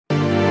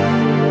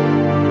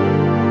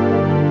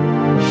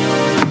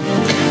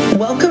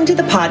Welcome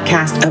to the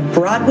podcast of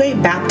Broadway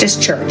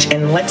Baptist Church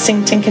in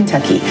Lexington,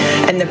 Kentucky,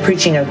 and the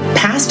preaching of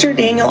Pastor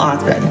Daniel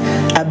Othman,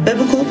 a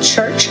biblical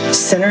church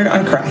centered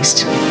on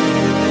Christ.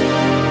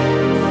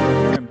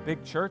 In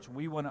Big Church,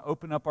 we want to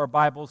open up our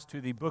Bibles to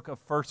the book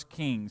of 1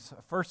 Kings.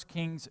 1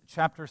 Kings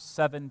chapter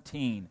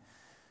 17.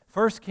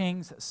 1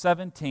 Kings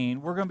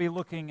 17, we're going to be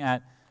looking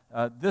at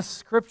this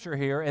scripture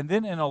here, and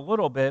then in a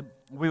little bit,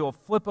 we will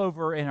flip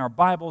over in our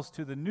Bibles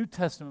to the New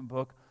Testament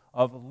book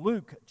of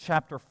Luke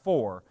chapter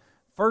 4.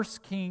 1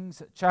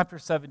 Kings chapter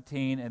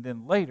 17, and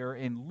then later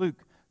in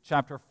Luke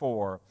chapter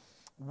 4.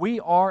 We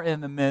are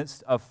in the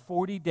midst of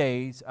 40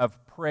 days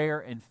of prayer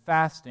and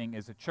fasting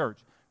as a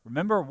church.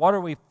 Remember, what are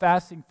we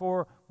fasting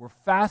for? We're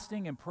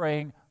fasting and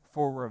praying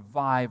for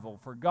revival,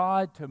 for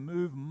God to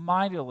move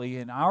mightily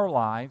in our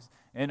lives,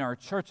 in our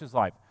church's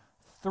life.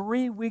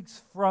 3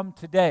 weeks from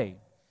today,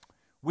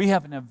 we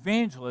have an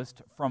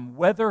evangelist from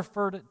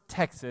Weatherford,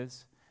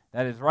 Texas,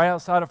 that is right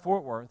outside of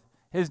Fort Worth.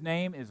 His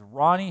name is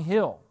Ronnie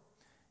Hill.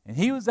 And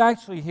he was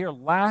actually here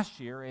last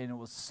year, and it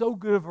was so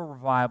good of a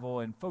revival,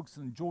 and folks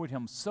enjoyed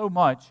him so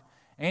much.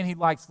 And he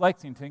likes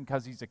Lexington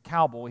because he's a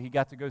cowboy. He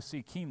got to go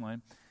see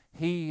Keeneland.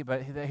 He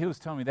was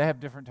telling me they have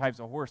different types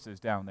of horses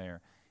down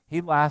there.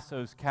 He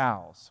lassos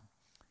cows,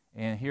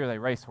 and here they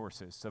race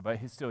horses. But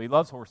he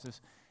loves horses,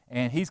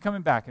 and he's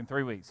coming back in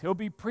 3 weeks. He'll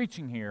be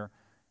preaching here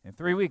in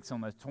 3 weeks on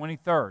the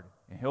 23rd,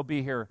 and he'll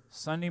be here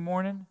Sunday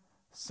morning,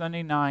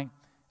 Sunday night,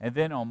 and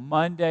then on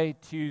Monday,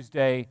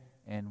 Tuesday,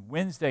 and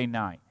Wednesday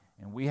night.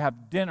 And we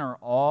have dinner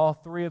all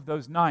 3 of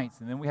those nights.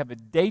 And then we have a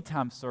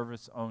daytime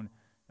service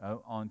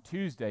on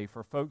Tuesday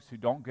for folks who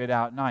don't get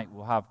out at night.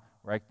 We'll have,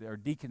 our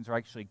deacons are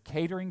actually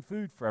catering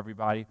food for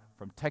everybody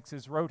from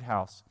Texas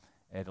Roadhouse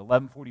at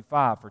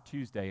 11:45 for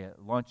Tuesday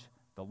at lunch,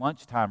 the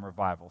lunchtime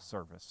revival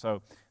service.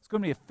 So it's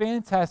going to be a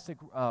fantastic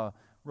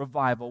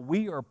revival.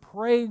 We are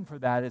praying for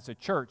that as a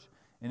church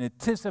in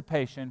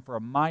anticipation for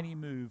a mighty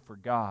move for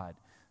God.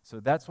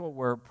 So that's what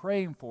we're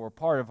praying for,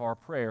 part of our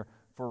prayer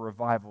for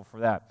revival for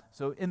that.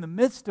 So in the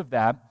midst of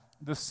that,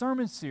 the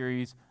sermon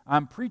series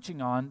I'm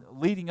preaching on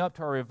leading up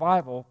to our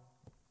revival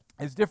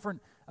is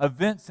different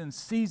events and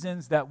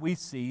seasons that we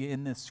see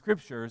in the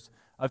scriptures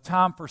of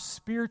time for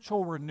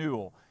spiritual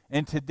renewal.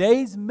 And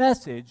today's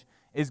message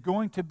is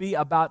going to be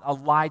about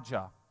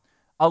Elijah.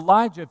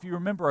 Elijah, if you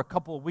remember a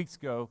couple of weeks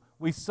ago,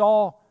 we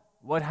saw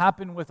what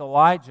happened with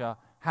Elijah,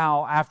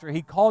 how after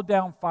he called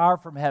down fire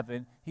from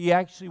heaven, he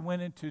actually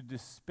went into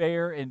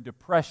despair and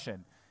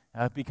depression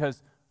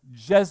because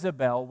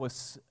Jezebel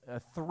was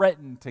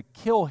threatened to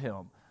kill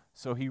him,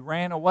 so he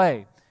ran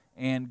away,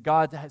 and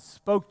God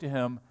spoke to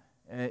him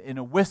in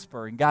a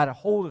whisper and got a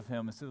hold of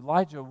him and said,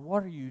 Elijah,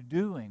 what are you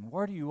doing?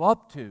 What are you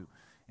up to?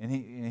 And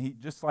he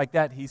just like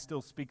that, he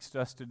still speaks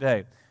to us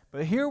today.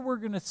 But here we're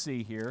going to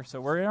see here,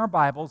 so we're in our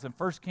Bibles in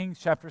 1 Kings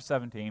chapter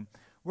 17,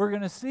 we're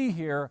going to see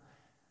here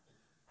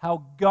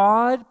how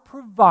God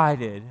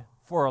provided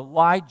for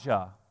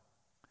Elijah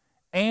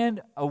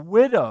and a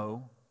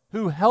widow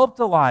who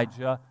helped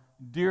Elijah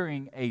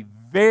during a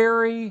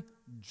very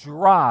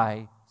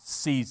dry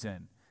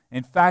season.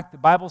 In fact, the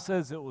Bible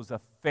says it was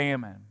a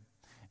famine.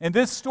 And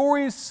this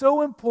story is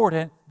so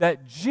important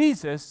that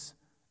Jesus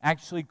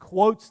actually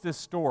quotes this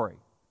story.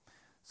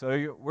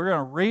 So we're going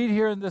to read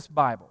here in this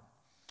Bible.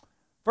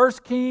 1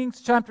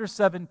 Kings chapter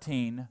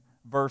 17,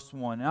 verse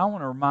 1. And I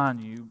want to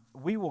remind you,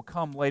 we will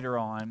come later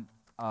on.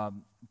 I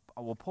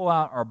will pull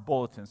out our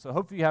bulletin. So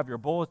hopefully you have your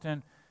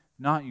bulletin. If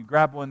not, you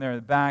grab one there in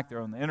the back.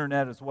 They're on the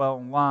internet as well,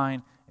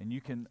 online. And you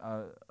can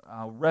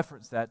I'll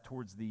reference that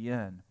towards the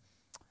end.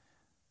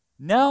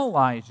 Now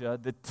Elijah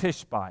the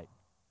Tishbite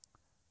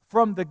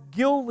from the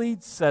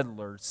Gilead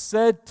settlers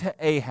said to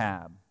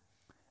Ahab,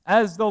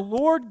 as the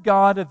Lord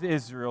God of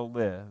Israel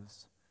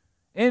lives,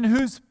 in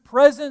whose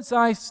presence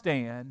I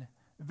stand,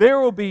 there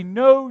will be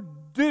no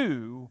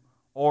dew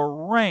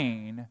or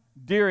rain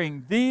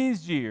during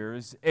these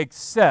years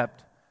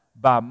except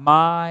by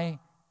my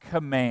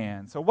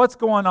command. So what's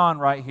going on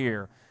right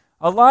here?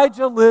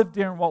 Elijah lived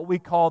in what we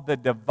call the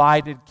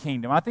divided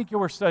kingdom. I think you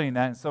were studying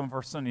that in some of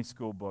our Sunday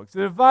school books.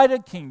 The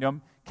divided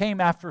kingdom came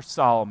after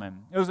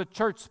Solomon. It was a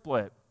church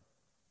split.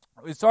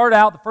 We started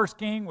out, the first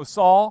king was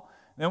Saul,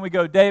 then we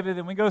go David,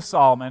 then we go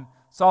Solomon.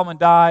 Solomon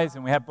dies,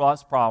 and we have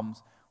lots of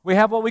problems. We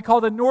have what we call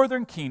the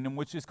northern kingdom,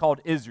 which is called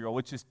Israel,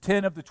 which is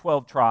 10 of the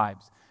 12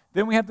 tribes.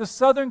 Then we have the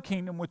southern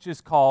kingdom, which is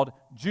called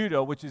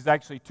Judah, which is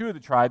actually 2 of the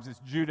tribes. It's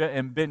Judah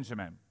and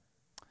Benjamin.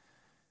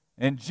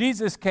 And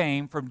Jesus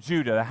came from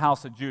Judah, the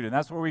house of Judah. And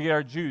that's where we get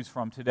our Jews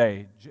from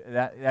today.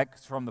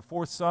 That's from the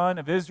 4th son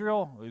of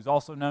Israel, who's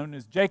also known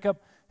as Jacob.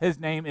 His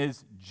name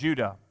is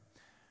Judah.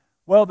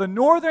 Well, the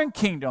northern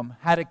kingdom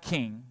had a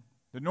king.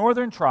 The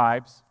northern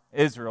tribes,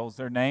 Israel's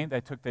their name.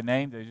 They took the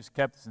name. They just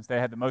kept, since they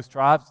had the most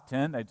tribes,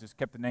 10, they just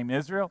kept the name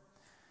Israel.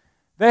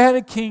 They had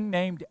a king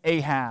named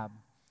Ahab.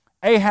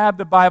 Ahab,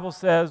 the Bible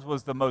says,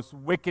 was the most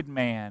wicked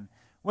man.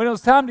 When it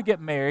was time to get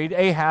married,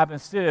 Ahab,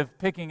 instead of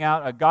picking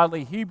out a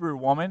godly Hebrew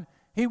woman,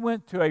 he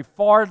went to a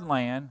foreign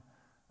land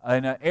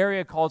in an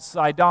area called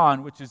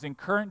Sidon, which is in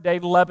current-day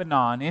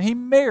Lebanon, and he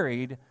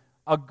married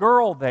a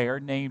girl there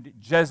named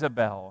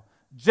Jezebel.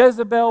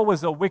 Jezebel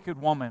was a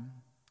wicked woman.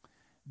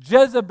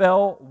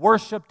 Jezebel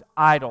worshipped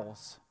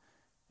idols.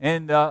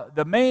 And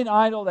the main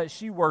idol that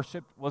she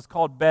worshipped was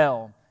called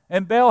Baal.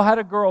 And Baal had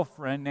a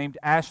girlfriend named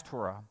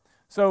Ashtoreth.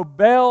 So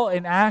Baal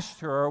and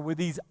Ashtoreth were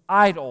these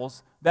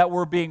idols that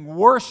were being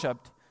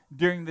worshipped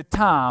during the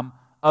time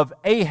of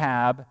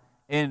Ahab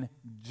and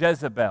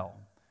Jezebel.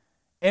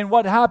 And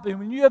what happened,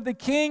 when you have the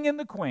king and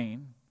the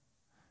queen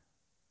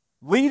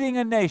leading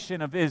a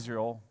nation of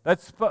Israel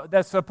that's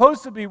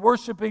supposed to be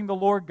worshiping the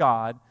Lord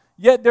God,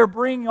 yet they're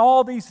bringing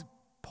all these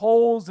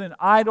poles and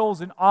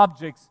idols and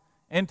objects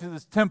into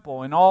this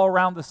temple and all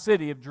around the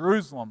city of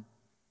Jerusalem,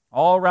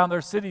 all around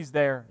their cities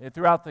there and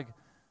throughout the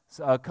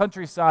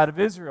countryside of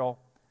Israel.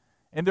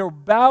 And they're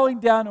bowing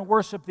down and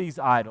worship these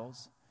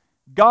idols.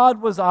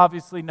 God was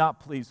obviously not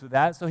pleased with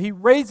that, so he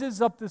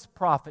raises up this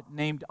prophet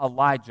named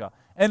Elijah.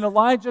 And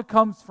Elijah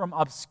comes from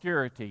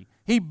obscurity.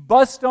 He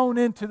busts on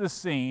into the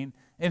scene,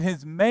 and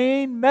his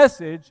main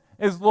message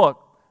is,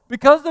 look,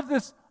 because of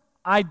this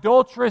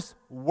idolatrous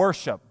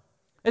worship,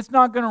 it's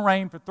not going to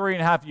rain for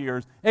 3.5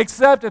 years,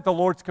 except at the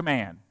Lord's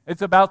command.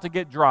 It's about to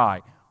get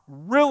dry,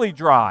 really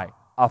dry,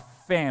 a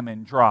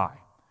famine dry.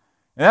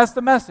 And that's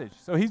the message.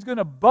 So he's going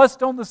to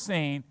bust on the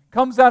scene,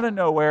 comes out of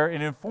nowhere,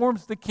 and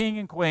informs the king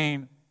and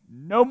queen,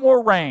 no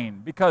more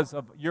rain because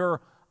of your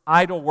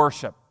idol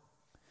worship.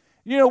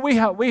 You know, we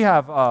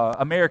have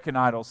American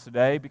idols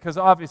today because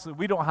obviously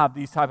we don't have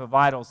these type of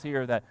idols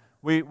here that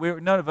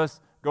none of us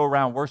go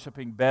around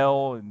worshiping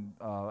Baal and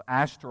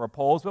Ashtoreth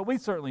poles, but we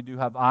certainly do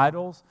have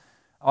idols.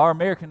 Our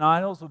American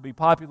idols would be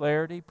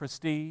popularity,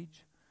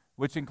 prestige,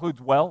 which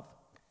includes wealth.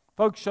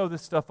 Folks show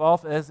this stuff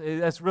off.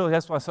 That's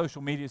why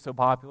social media is so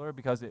popular,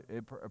 because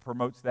it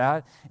promotes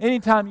that.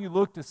 Anytime you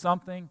look to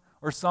something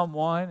or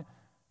someone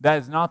that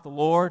is not the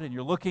Lord, and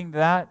you're looking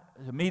to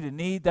meet a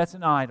need, that's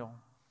an idol.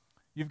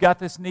 You've got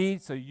this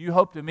need, so you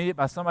hope to meet it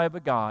by somebody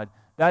but God.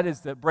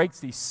 That breaks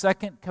the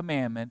second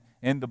commandment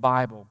in the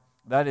Bible.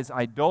 That is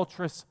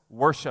idolatrous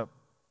worship.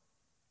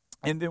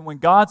 And then when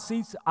God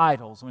sees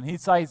idols, when he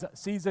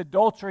sees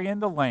adultery in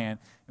the land,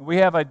 and we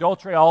have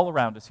adultery all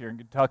around us here in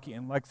Kentucky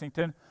and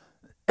Lexington,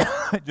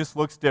 it just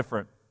looks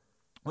different.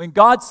 When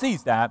God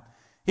sees that,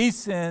 he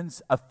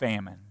sends a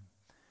famine.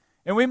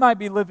 And we might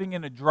be living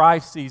in a dry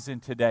season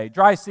today.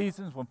 Dry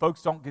seasons when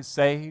folks don't get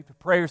saved,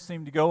 prayers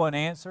seem to go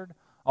unanswered.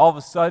 All of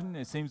a sudden,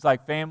 it seems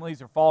like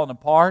families are falling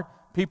apart.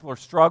 People are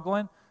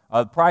struggling.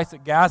 The price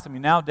of gas,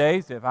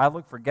 nowadays, if I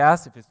look for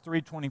gas, if it's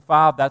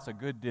 $3.25, that's a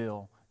good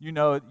deal. You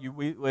know,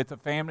 it's a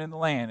famine in the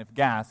land. If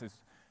gas is,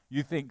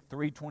 you think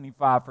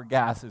 $3.25 for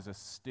gas is a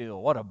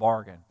steal. What a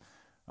bargain.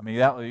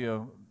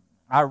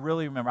 I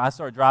really remember, I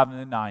started driving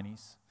in the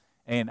 90s,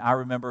 and I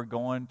remember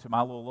going to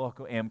my little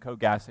local Amco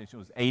gas station. It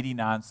was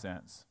 89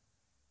 cents,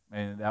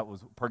 and that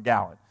was per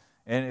gallon.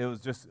 And it was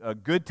just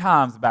good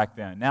times back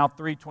then. Now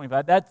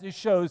 $3.25. That just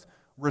shows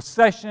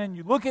recession.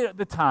 You look at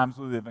the times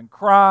we live in: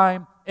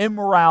 crime,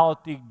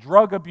 immorality,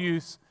 drug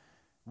abuse.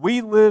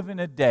 We live in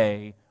a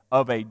day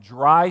of a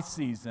dry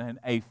season,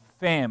 a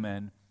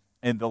famine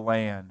in the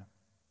land.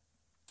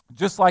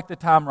 Just like the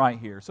time right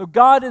here. So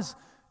God is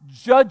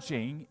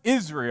judging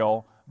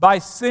Israel by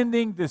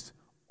sending this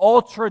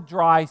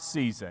ultra-dry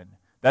season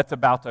that's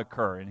about to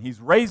occur. And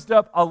he's raised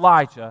up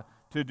Elijah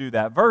to do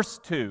that. Verse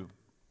 2.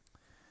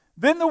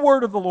 Then the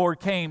word of the Lord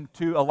came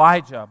to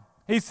Elijah.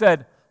 He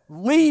said,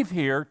 "Leave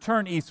here,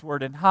 turn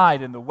eastward, and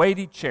hide in the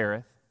Wadi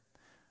Cherith,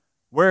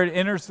 where it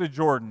enters the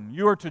Jordan.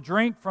 You are to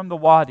drink from the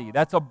Wadi."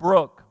 That's a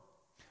brook.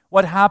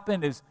 What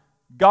happened is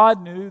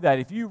God knew that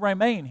if you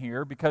remain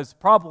here, because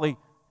probably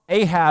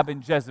Ahab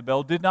and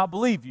Jezebel did not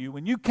believe you,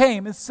 when you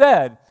came and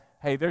said,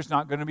 "Hey, there's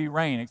not going to be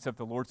rain except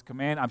the Lord's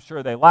command," I'm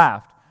sure they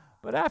laughed.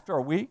 But after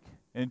a week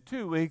and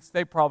 2 weeks,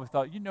 they probably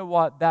thought, you know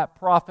what, that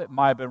prophet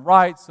might have been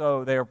right,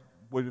 so they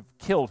would have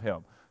killed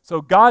him.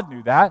 So God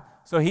knew that.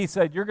 So he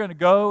said, you're going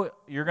to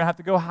have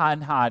to go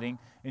in hiding,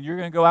 and you're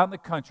going to go out in the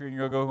country, and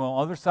you're going to go on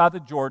the other side of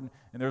the Jordan,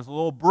 and there's a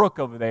little brook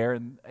over there,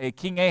 and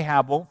King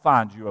Ahab won't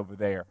find you over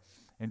there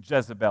in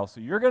Jezebel. So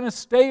you're going to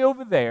stay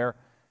over there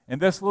in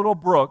this little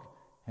brook,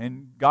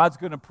 and God's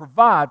going to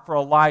provide for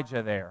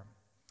Elijah there.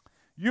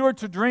 You are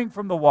to drink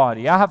from the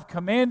Wadi. I have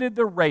commanded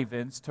the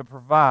ravens to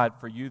provide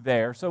for you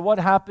there. So what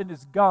happened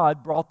is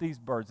God brought these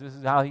birds. This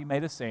is how he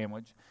made a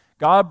sandwich.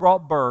 God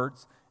brought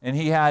birds, and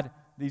he had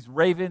these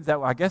ravens that,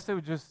 I guess they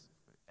would just,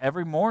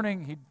 every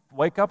morning he'd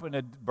wake up and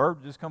a bird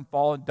would just come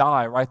fall and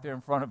die right there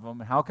in front of him.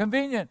 How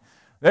convenient.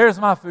 There's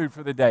my food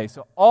for the day.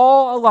 So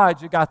all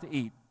Elijah got to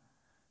eat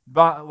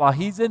while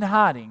he's in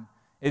hiding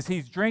is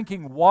he's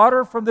drinking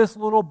water from this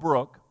little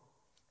brook,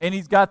 and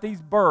he's got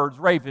these birds,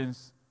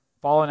 ravens,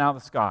 falling out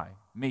of the sky.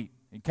 Meat.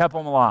 He kept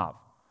them alive.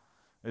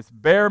 It's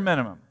bare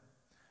minimum.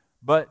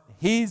 But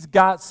he's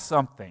got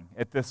something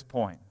at this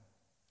point.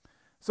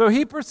 So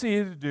he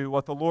proceeded to do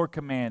what the Lord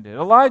commanded.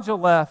 Elijah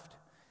left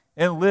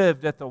and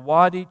lived at the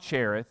Wadi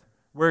Cherith,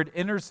 where it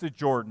enters the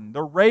Jordan.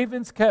 The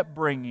ravens kept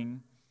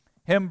bringing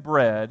him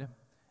bread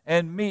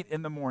and meat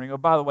in the morning. Oh,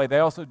 by the way, they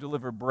also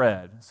deliver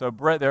bread. So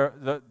bread,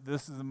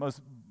 this is the most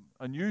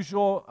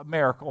unusual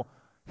miracle.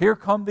 Here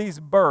come these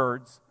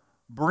birds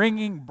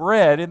bringing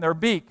bread in their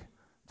beak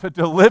to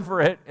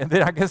deliver it, and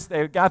then I guess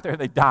they got there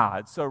and they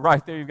died. So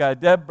right there you've got a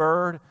dead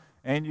bird,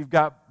 and you've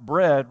got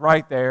bread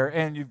right there,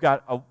 and you've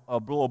got a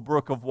little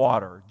brook of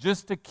water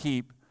just to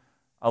keep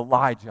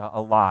Elijah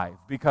alive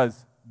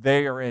because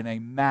they are in a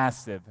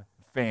massive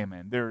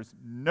famine. There's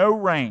no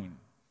rain.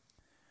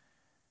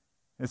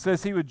 It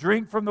says he would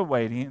drink from the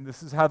wadi, and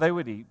this is how they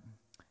would eat.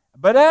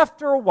 But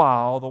after a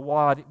while, the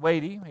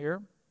wadi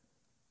here,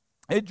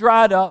 it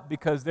dried up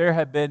because there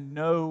had been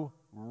no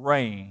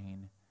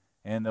rain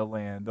in the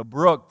land. The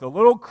brook, the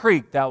little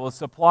creek that was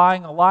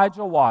supplying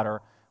Elijah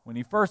water, when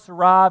he first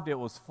arrived, it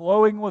was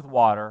flowing with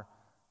water,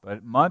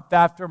 but month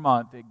after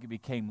month, it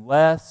became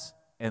less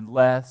and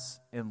less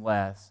and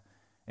less,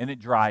 and it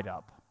dried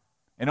up.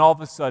 And all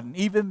of a sudden,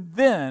 even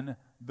then,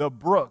 the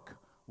brook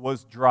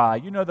was dry.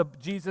 You know,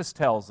 Jesus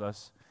tells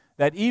us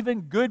that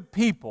even good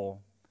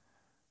people,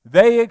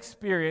 they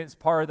experience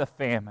part of the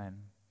famine.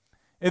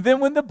 And then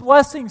when the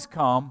blessings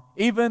come,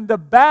 even the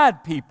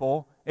bad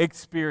people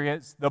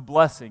experience the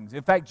blessings.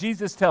 In fact,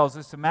 Jesus tells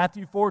us in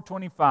Matthew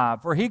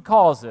 4:25, for he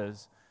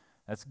causes,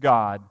 that's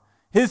God,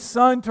 his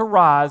sun to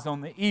rise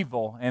on the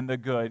evil and the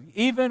good.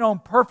 Even on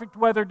perfect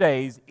weather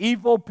days,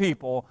 evil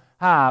people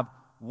have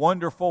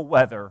wonderful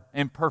weather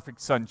and perfect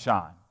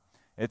sunshine.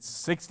 It's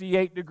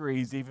 68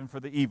 degrees even for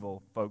the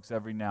evil folks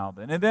every now and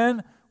then. And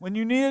then when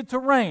you need it to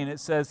rain, it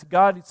says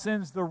God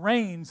sends the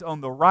rains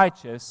on the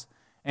righteous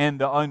and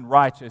the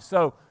unrighteous.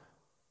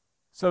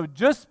 So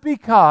just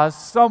because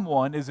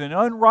someone is an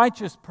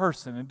unrighteous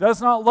person and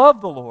does not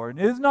love the Lord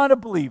and is not a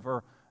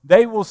believer,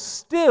 they will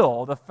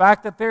still, the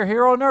fact that they're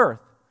here on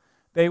earth,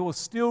 they will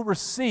still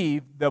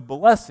receive the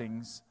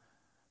blessings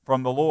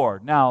from the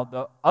Lord. Now,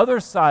 the other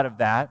side of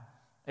that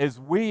is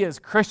we as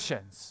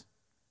Christians,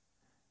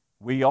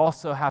 we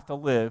also have to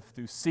live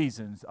through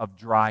seasons of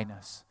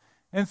dryness.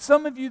 And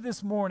some of you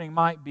this morning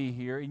might be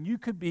here, and you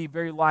could be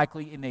very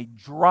likely in a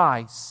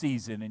dry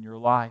season in your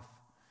life,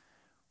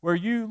 where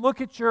you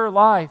look at your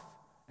life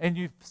and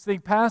you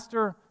think,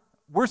 Pastor,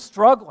 we're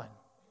struggling.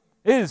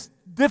 It is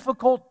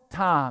difficult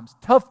times,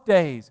 tough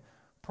days,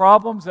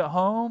 problems at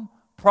home,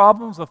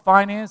 problems with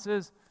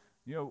finances,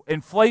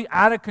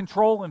 out of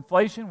control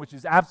inflation, which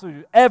is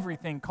absolutely,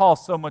 everything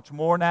costs so much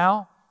more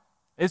now.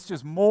 It's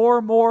just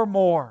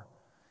more.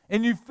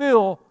 And you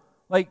feel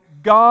like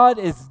God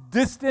is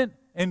distant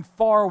and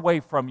far away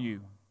from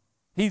you.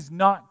 He's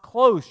not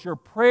close. Your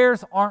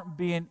prayers aren't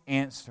being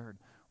answered.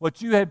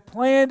 What you had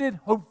planned and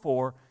hoped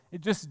for,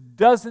 it just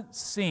doesn't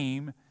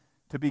seem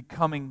to be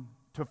coming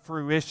to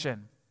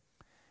fruition.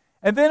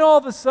 And then all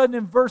of a sudden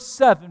in verse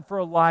 7 for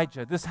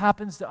Elijah, this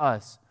happens to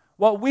us.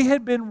 What we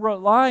had been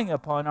relying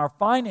upon, our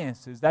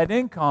finances, that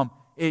income,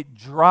 it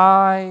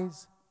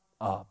dries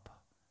up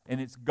and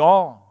it's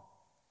gone.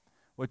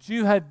 What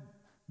you had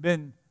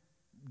been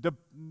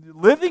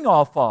living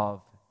off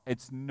of,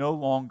 it's no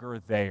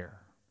longer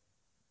there.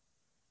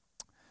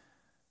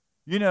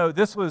 You know,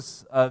 this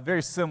was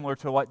very similar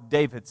to what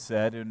David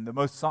said in the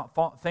most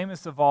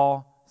famous of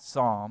all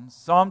Psalms,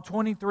 Psalm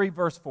 23,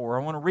 verse 4.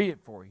 I want to read it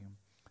for you.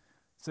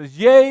 It says,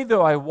 yea,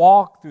 though I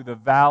walk through the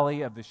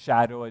valley of the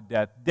shadow of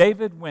death.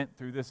 David went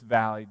through this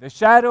valley. The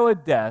shadow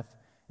of death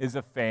is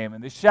a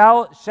famine. The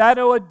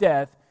shadow of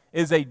death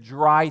is a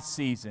dry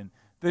season.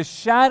 The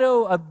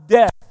shadow of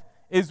death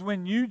is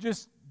when you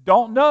just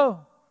don't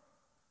know.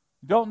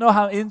 You don't know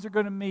how ends are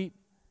going to meet.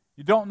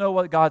 You don't know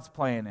what God's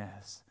plan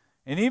is.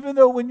 And even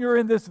though when you're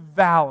in this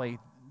valley,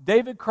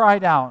 David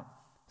cried out,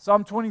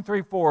 Psalm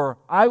 23:4,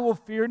 I will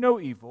fear no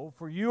evil,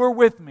 for you are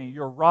with me.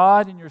 Your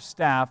rod and your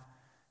staff,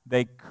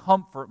 they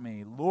comfort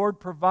me. Lord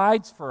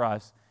provides for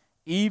us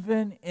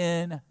even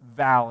in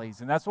valleys.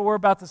 And that's what we're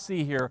about to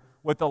see here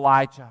with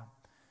Elijah.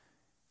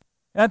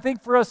 And I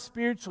think for us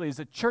spiritually, as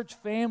a church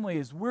family,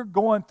 as we're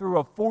going through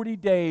a 40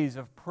 days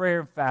of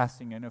prayer and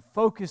fasting and a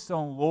focus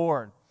on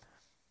Lord,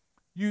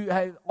 you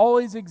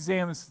always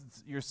examine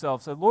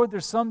yourself. Say, Lord,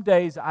 there's some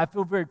days I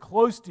feel very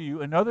close to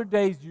you, and other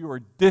days you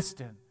are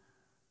distant.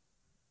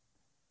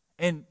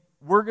 And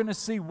we're going to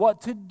see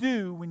what to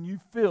do when you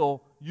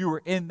feel you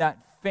are in that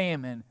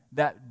famine,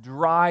 that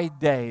dry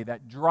day,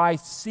 that dry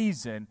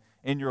season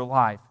in your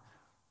life.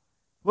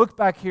 Look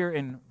back here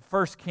in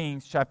 1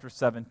 Kings chapter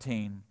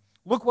 17.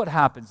 Look what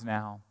happens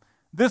now.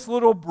 This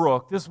little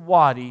brook, this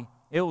wadi,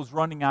 it was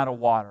running out of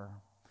water.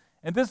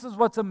 And this is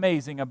what's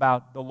amazing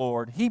about the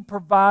Lord. He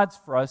provides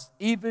for us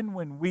even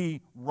when we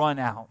run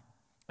out.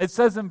 It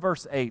says in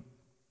verse 8,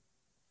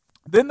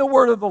 then the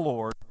word of the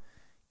Lord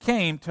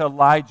came to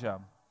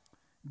Elijah.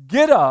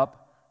 Get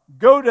up,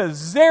 go to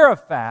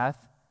Zarephath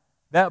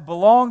that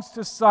belongs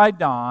to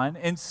Sidon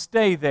and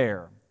stay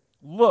there.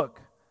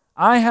 Look,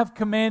 I have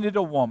commanded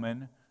a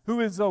woman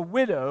who is a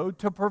widow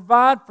to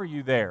provide for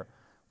you there.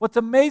 What's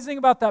amazing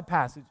about that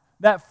passage,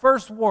 that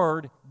first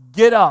word,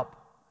 get up.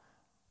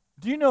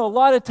 Do you know a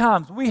lot of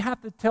times we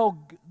have to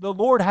the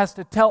Lord has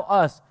to tell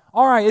us,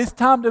 all right, it's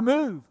time to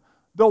move.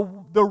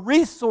 The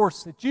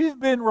resource that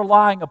you've been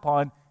relying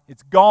upon,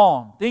 it's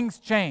gone. Things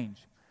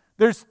change.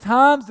 There's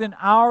times in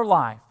our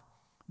life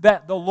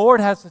that the Lord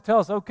has to tell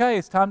us, okay,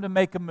 it's time to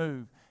make a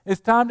move.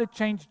 It's time to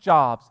change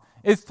jobs.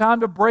 It's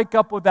time to break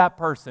up with that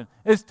person.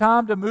 It's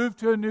time to move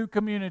to a new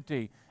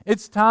community.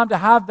 It's time to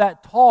have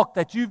that talk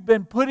that you've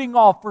been putting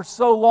off for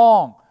so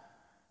long.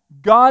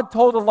 God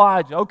told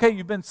Elijah, okay,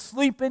 you've been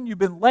sleeping, you've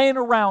been laying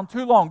around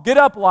too long. Get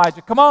up,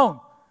 Elijah, come on.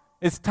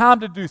 It's time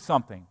to do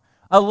something.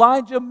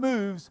 Elijah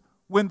moves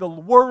when the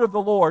word of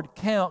the Lord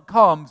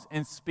comes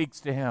and speaks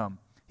to him.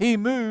 He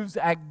moves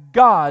at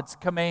God's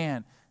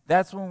command.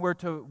 That's when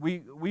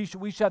we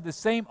should have the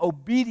same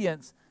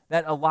obedience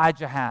that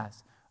Elijah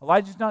has.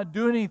 Elijah's not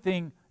doing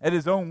anything at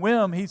his own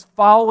whim. He's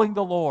following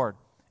the Lord.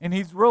 And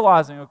he's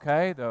realizing,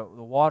 okay, the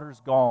water's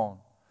gone.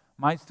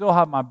 Might still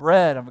have my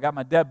bread. I've got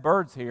my dead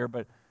birds here,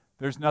 but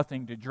there's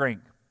nothing to drink.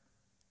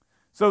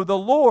 So the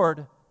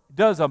Lord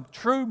does a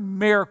true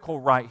miracle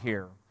right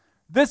here.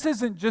 This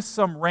isn't just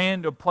some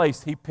random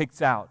place he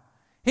picks out.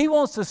 He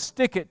wants to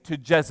stick it to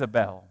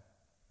Jezebel.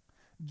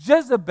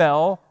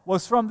 Jezebel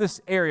was from this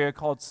area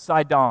called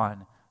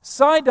Sidon.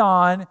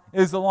 Sidon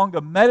is along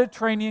the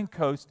Mediterranean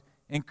coast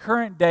in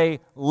current-day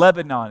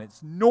Lebanon.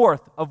 It's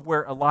north of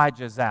where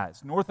Elijah's at.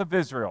 It's north of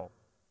Israel.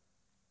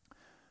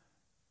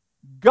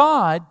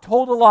 God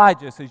told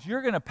Elijah, says,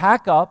 you're going to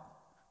pack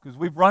up because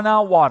we've run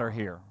out of water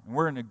here.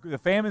 And the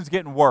famine's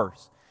getting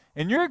worse.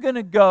 And you're going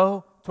to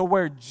go to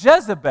where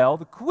Jezebel,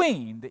 the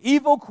queen, the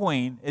evil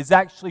queen, is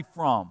actually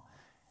from.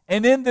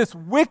 And in this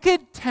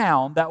wicked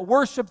town that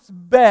worships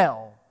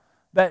Baal,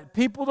 that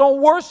people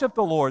don't worship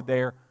the Lord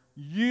there,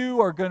 you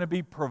are going to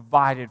be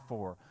provided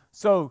for.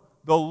 So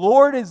the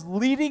Lord is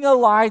leading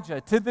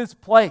Elijah to this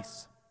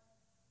place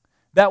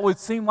that would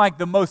seem like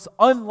the most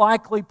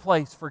unlikely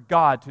place for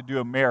God to do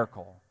a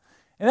miracle.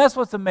 And that's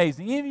what's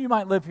amazing. Even you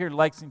might live here in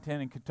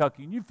Lexington and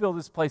Kentucky, and you feel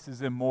this place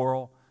is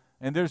immoral,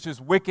 and there's just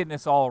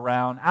wickedness all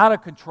around, out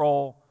of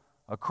control,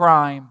 a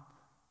crime,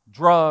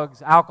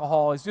 drugs,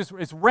 alcohol.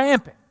 It's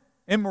rampant,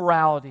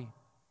 immorality.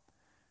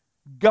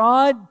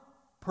 God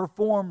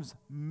performs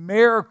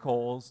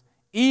miracles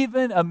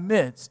even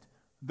amidst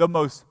the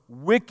most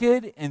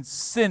wicked and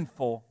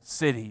sinful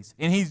cities.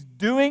 And he's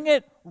doing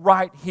it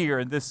right here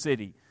in this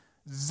city.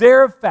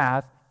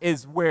 Zarephath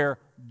is where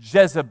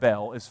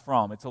Jezebel is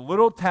from. It's a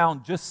little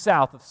town just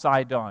south of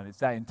Sidon. It's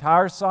that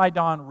entire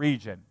Sidon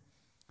region.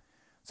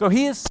 So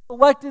he has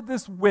selected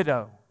this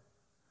widow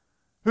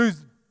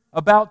who's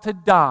about to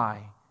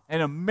die,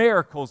 and a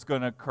miracle is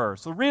going to occur.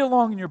 So read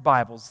along in your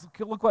Bibles.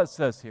 Look what it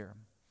says here.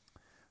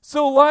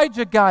 So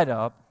Elijah got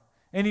up,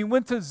 and he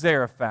went to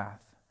Zarephath.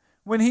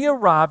 When he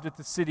arrived at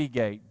the city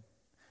gate,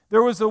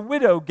 there was a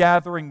widow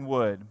gathering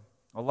wood.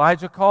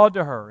 Elijah called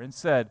to her and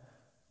said,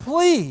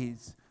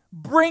 please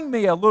bring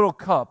me a little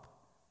cup,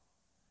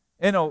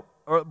 or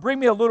bring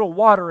me a little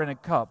water in a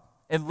cup,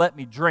 and let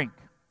me drink.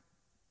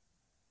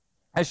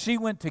 As she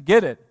went to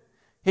get it,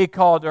 he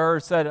called to her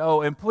and said, oh,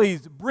 and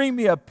please bring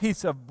me a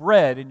piece of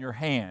bread in your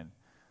hand.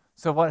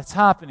 So what's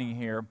happening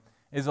here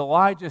is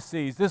Elijah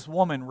sees this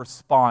woman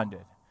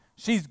responded.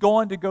 She's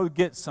going to go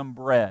get some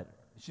bread.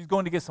 She's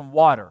going to get some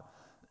water.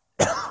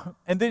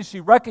 And then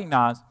she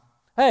recognized,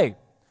 hey,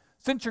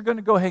 since you're going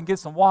to go ahead and get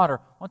some water,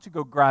 why don't you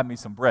go grab me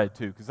some bread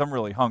too, because I'm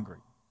really hungry.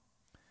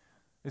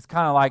 It's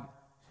kind of like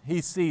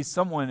he sees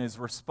someone is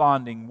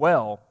responding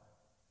well,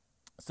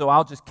 so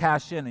I'll just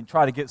cash in and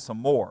try to get some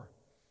more.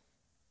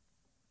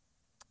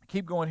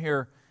 Keep going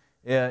here.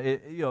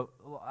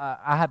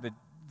 I had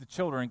the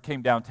children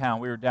came downtown.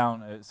 We were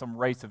down at some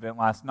race event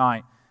last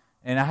night,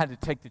 and I had to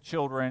take the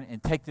children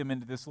and take them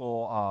into this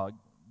little,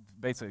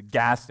 basically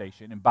gas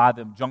station and buy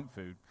them junk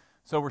food.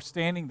 So we're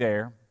standing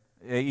there.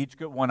 They each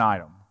get one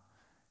item.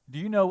 Do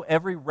you know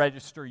every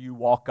register you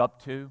walk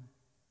up to?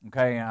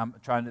 Okay, and I'm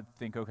trying to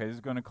think, okay, this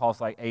is going to cost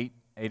like $8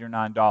 or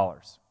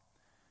 $9.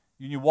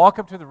 You walk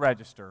up to the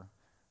register.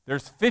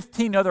 There's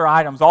 15 other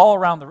items all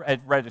around the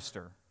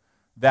register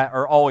that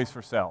are always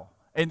for sale.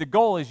 And the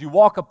goal is you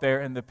walk up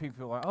there and the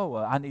people are like, oh,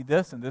 well, I need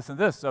this and this and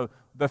this. So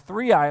the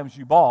 3 items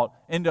you bought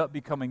end up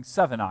becoming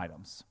 7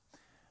 items.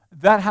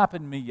 That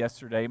happened to me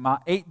yesterday. My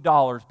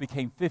 $8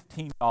 became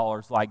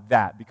 $15 like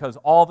that because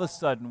all of a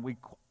sudden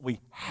we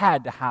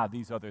had to have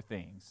these other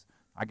things,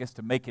 I guess,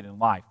 to make it in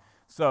life.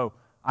 So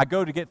I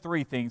go to get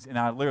 3 things and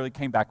I literally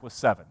came back with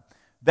 7.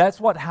 That's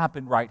what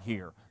happened right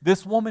here.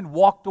 This woman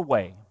walked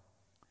away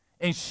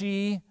and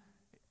she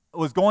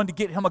was going to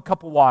get him a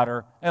cup of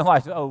water, and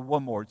Elijah said, oh,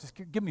 one more. Just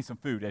give me some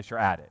food as you're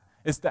at it.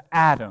 It's the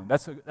add-on.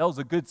 That was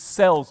a good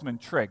salesman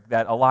trick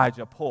that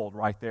Elijah pulled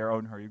right there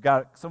on her. You've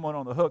got someone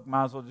on the hook,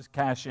 might as well just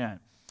cash in.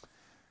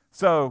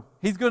 So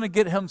he's going to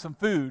get him some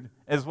food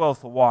as well as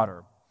the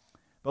water.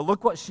 But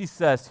look what she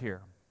says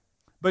here.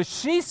 But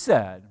she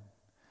said,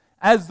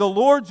 as the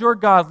Lord your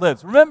God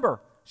lives.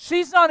 Remember,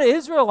 she's not an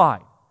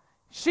Israelite.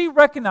 She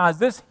recognized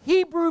this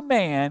Hebrew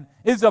man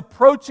is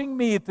approaching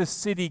me at the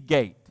city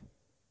gate.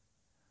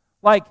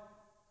 Like,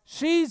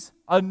 she's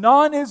a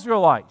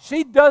non-Israelite.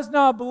 She does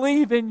not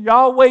believe in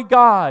Yahweh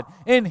God.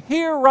 And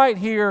here, right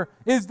here,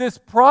 is this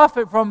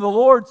prophet from the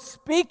Lord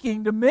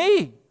speaking to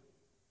me.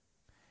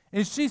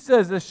 And she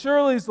says, as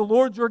surely as the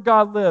Lord your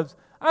God lives,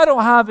 I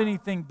don't have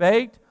anything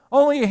baked,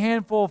 Only a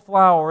handful of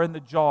flour in the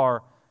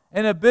jar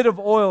and a bit of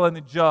oil in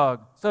the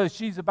jug. So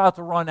she's about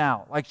to run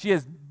out. Like she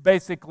has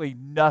basically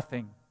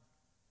nothing.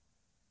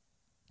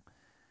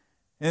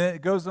 And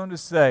it goes on to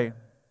say,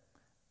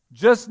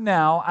 just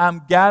now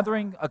I'm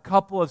gathering a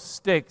couple of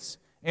sticks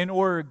in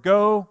order to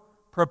go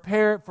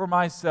prepare it for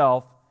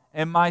myself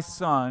and my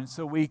son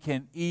so we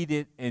can eat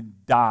it and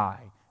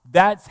die.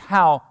 That's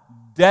how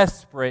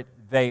desperate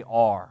they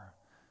are.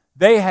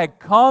 They had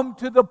come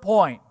to the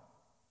point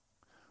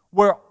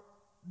where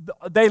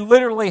they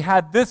literally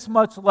had this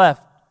much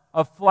left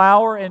of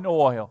flour and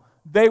oil.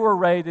 They were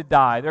ready to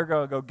die. They're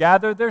going to go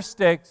gather their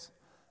sticks,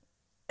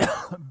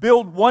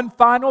 build one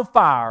final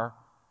fire,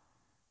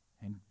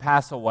 and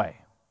pass away.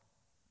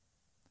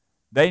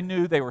 They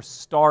knew they were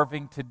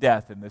starving to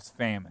death in this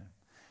famine.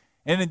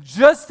 And then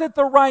just at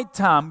the right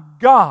time,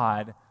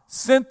 God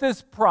sent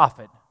this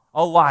prophet,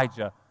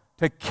 Elijah,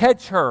 to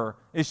catch her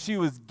as she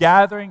was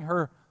gathering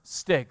her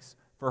sticks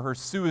for her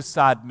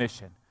suicide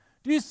mission.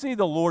 Do you see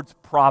the Lord's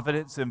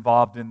providence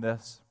involved in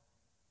this?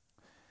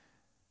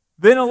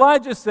 Then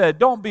Elijah said,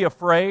 don't be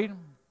afraid.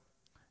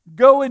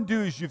 Go and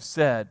do as you've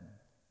said.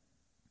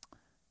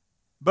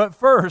 But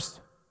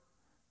first,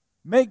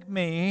 make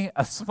me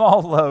a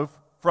small loaf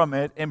from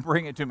it and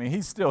bring it to me.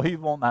 He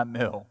won't that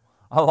meal.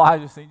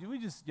 Elijah said, you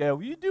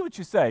do what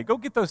you say. Go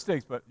get those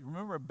sticks, but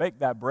remember to bake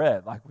that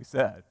bread like we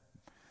said.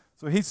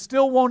 So he's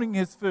still wanting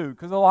his food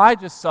because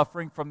Elijah's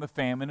suffering from the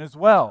famine as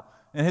well.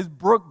 And his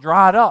brook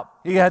dried up.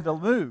 He had to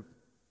move.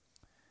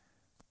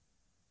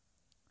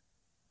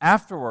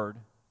 Afterward,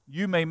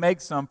 you may make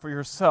some for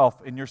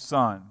yourself and your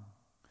son.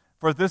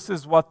 For this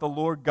is what the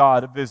Lord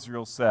God of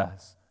Israel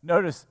says.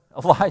 Notice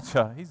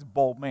Elijah, he's a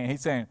bold man.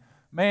 He's saying,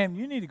 ma'am,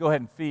 you need to go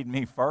ahead and feed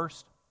me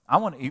first. I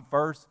want to eat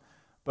first.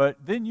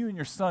 But then you and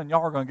your son,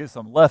 y'all are going to get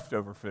some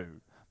leftover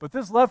food. But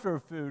this leftover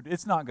food,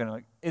 it's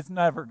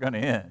never going to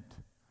end.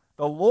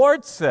 The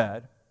Lord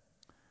said,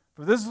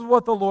 for this is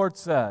what the Lord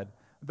said,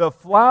 the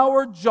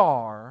flour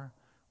jar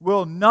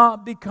will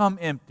not become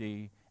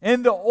empty,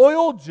 and the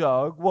oil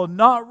jug will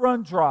not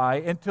run dry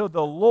until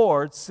the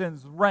Lord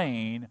sends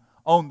rain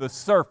on the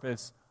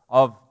surface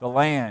of the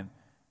land.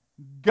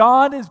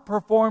 God is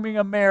performing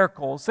a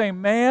miracle, saying,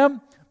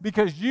 ma'am,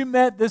 because you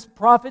met this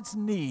prophet's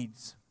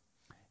needs,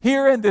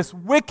 here in this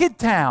wicked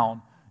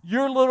town,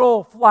 your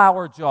little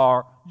flour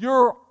jar,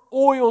 your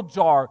oil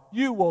jar,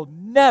 you will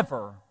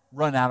never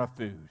run out of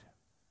food.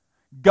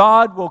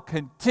 God will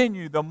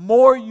continue. The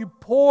more you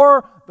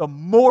pour, the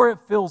more it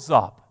fills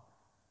up.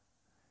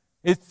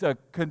 It's a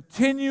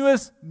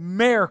continuous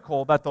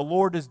miracle that the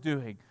Lord is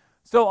doing.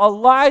 So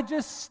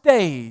Elijah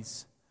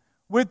stays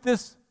with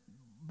this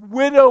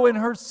widow and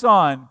her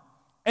son,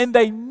 and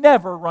they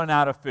never run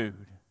out of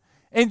food.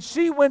 And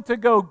she went to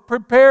go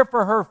prepare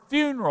for her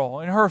funeral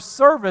and her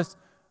service,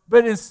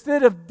 but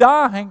instead of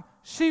dying,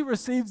 she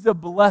receives the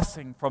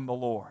blessing from the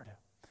Lord.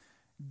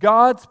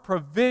 God's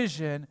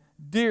provision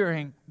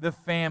during the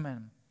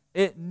famine.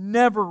 It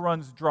never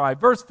runs dry.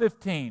 Verse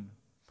 15.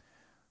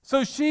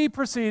 So she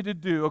proceeded to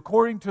do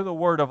according to the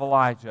word of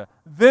Elijah.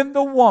 Then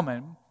the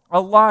woman,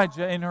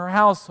 Elijah, and her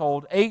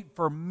household ate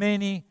for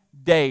many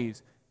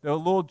days. The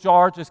little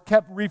jar just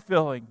kept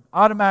refilling,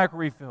 automatic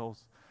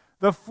refills.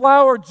 The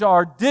flour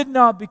jar did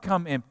not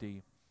become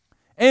empty,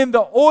 and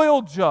the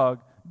oil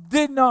jug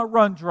did not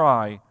run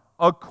dry,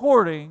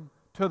 according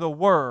to the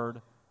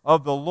word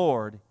of the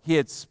Lord he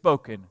had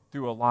spoken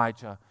through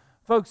Elijah.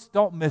 Folks,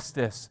 don't miss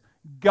this.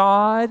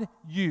 God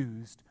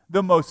used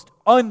the most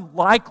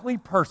unlikely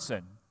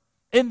person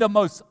in the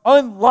most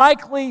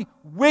unlikely,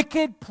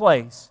 wicked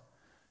place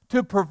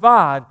to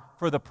provide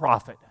for the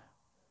prophet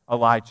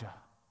Elijah.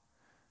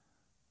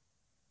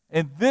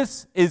 And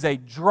this is a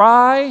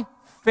dry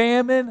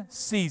famine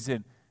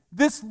season.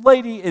 This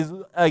lady is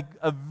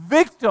a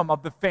victim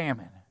of the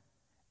famine,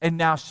 and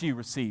now she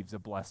receives a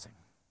blessing.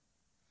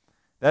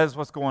 That is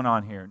what's going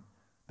on here.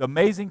 The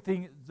amazing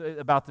thing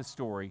about this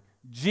story,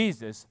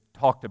 Jesus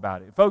talked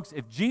about it. Folks,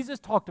 if Jesus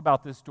talked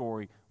about this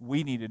story,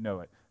 we need to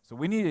know it. So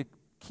we need to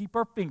keep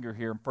our finger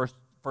here in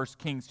 1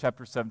 Kings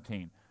chapter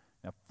 17.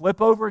 Now flip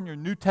over in your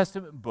New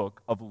Testament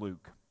book of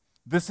Luke.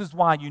 This is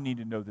why you need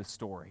to know this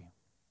story.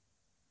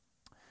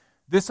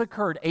 This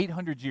occurred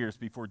 800 years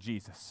before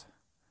Jesus.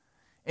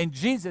 And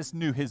Jesus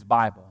knew his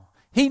Bible.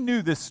 He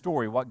knew this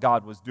story, what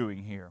God was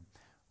doing here.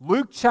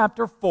 Luke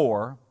chapter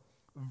 4,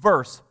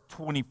 verse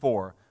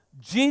 24.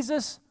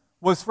 Jesus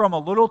was from a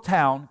little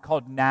town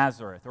called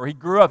Nazareth, or he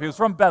was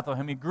from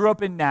Bethlehem. He grew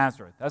up in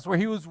Nazareth. That's where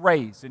he was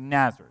raised, in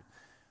Nazareth.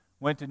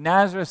 Went to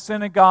Nazareth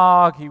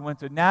synagogue. He went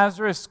to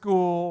Nazareth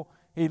school.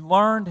 He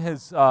learned he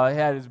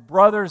had his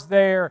brothers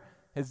there.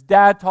 His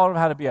dad taught him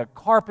how to be a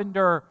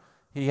carpenter.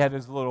 He had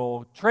his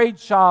little trade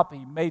shop.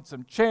 He made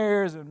some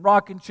chairs and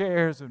rocking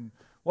chairs and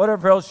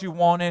whatever else you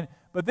wanted.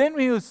 But then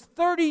when he was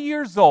 30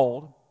 years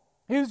old,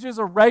 he was just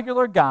a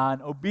regular guy,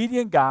 an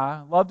obedient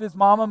guy, loved his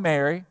mama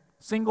Mary,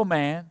 single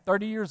man,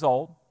 30 years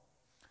old.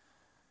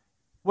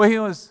 When he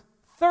was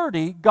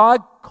 30,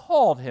 God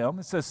called him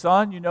and said,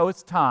 son, you know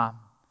it's time.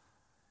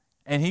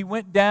 And he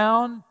went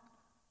down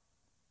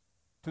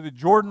to the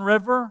Jordan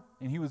River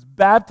and he was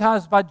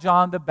baptized by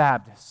John the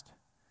Baptist.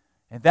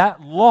 And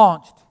that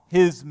launched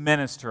his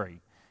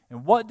ministry.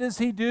 And what does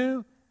he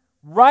do?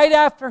 Right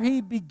after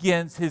he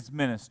begins his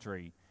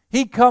ministry,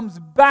 he comes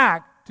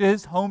back to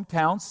his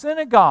hometown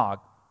synagogue.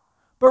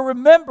 But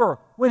remember,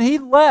 when he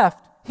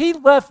left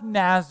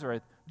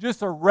Nazareth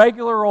just a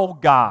regular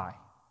old guy.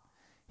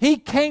 He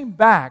came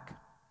back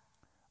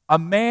a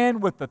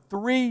man with a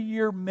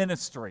 3-year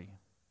ministry,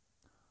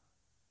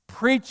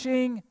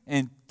 preaching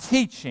and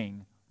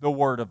teaching the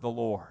word of the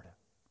Lord.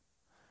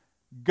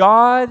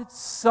 God's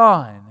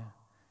Son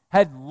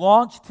had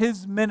launched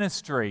his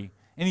ministry,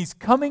 and he's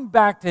coming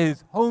back to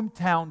his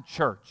hometown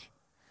church.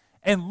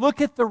 And look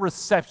at the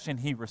reception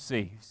he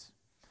receives.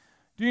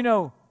 Do you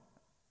know,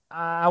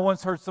 I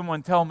once heard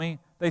someone tell me,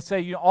 they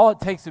say, all it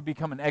takes to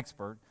become an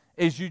expert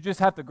is you just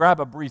have to grab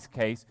a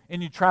briefcase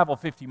and you travel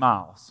 50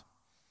 miles.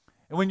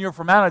 And when you're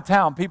from out of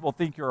town, people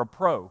think you're a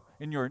pro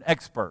and you're an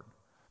expert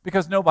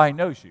because nobody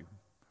knows you.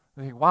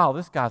 They think, wow,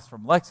 this guy's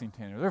from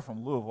Lexington, or they're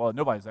from Louisville. Well,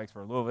 nobody's an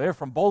expert in Louisville. They're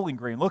from Bowling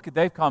Green. Look,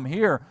 they've come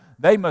here.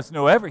 They must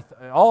know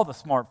everything, all the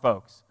smart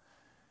folks.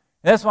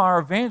 And that's why our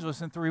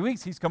evangelist in 3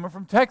 weeks, he's coming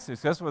from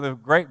Texas. That's where the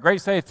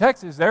great state of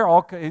Texas,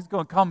 he's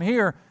going to come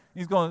here.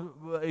 He's going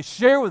to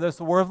share with us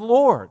the word of the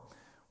Lord.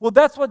 Well,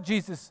 that's what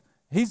Jesus,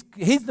 he's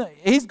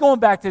going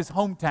back to his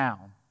hometown.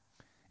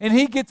 And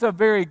he gets a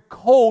very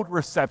cold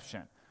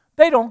reception.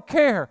 They don't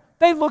care.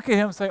 They look at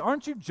him and say,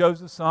 aren't you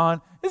Joseph's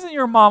son? Isn't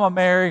your mama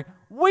Mary?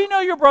 We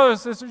know your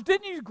brothers and sisters.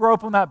 Didn't you grow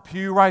up on that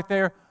pew right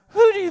there?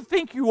 Who do you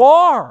think you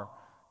are?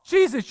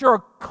 Jesus, you're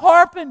a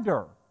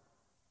carpenter.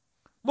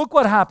 Look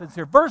what happens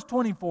here. Verse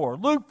 24,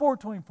 Luke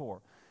 4:24.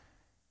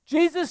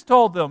 Jesus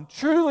told them,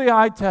 truly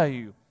I tell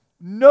you,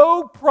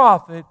 no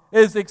prophet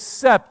is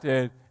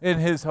accepted in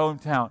his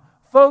hometown.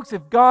 Folks,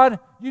 if God,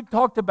 you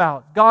talked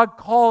about God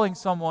calling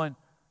someone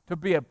to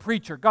be a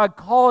preacher, God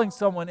calling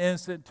someone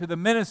innocent to the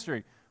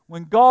ministry.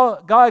 When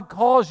God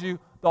calls you,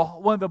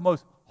 one of the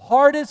most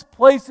hardest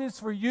places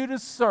for you to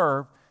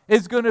serve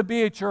is going to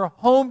be at your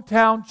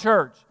hometown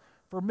church.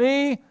 For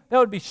me, that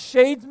would be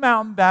Shades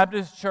Mountain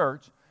Baptist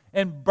Church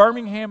in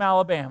Birmingham,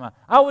 Alabama.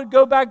 I would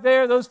go back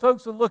there, those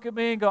folks would look at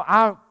me and go,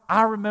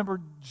 I remember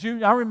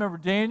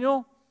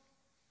Daniel.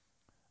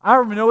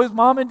 I know his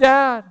mom and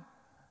dad.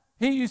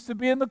 He used to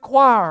be in the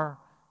choir.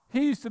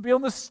 He used to be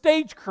on the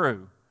stage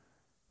crew.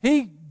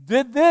 He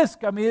did this.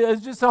 I mean,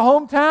 it's just a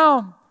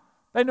hometown.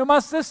 They know my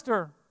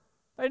sister.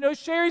 They know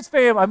Sherry's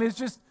family. I mean, it's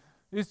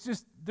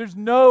just there's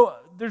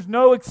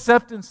no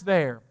acceptance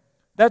there.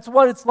 That's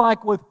what it's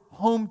like with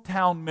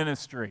hometown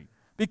ministry.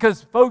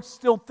 Because folks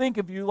still think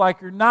of you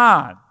like you're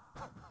 9.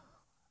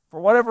 For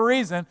whatever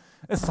reason,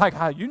 it's like,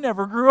 you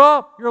never grew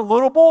up. You're a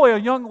little boy, a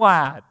young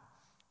lad.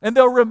 And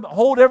they'll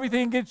hold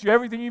everything against you,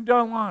 everything you've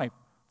done in life,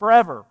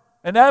 forever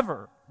and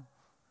ever.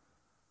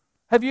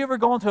 Have you ever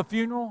gone to a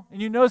funeral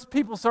and you notice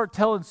people start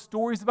telling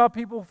stories about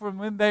people from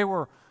when they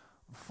were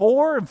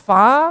 4 and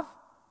 5?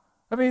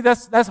 I mean,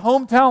 that's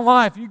hometown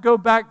life. You go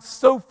back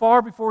so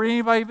far before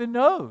anybody even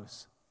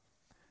knows.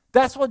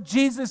 That's what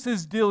Jesus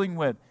is dealing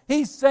with.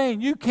 He's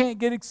saying you can't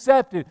get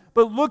accepted.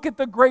 But look at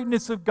the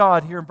greatness of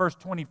God here in verse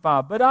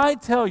 25. But I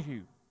tell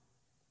you,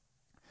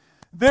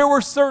 there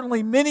were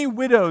certainly many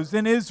widows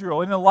in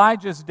Israel in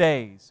Elijah's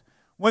days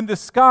when the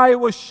sky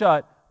was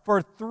shut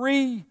for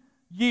 3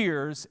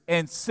 years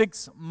and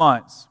 6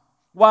 months,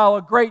 while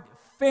a great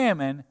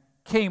famine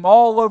came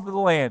all over the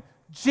land.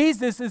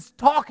 Jesus is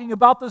talking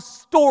about the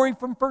story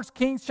from 1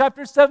 Kings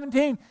chapter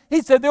 17.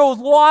 He said there was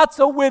lots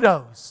of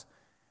widows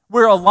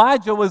where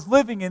Elijah was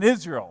living in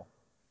Israel.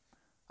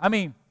 I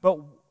mean,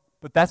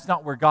 but that's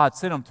not where God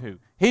sent him to.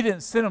 He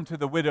didn't send him to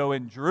the widow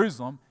in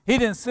Jerusalem. He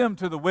didn't send him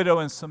to the widow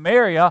in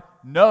Samaria.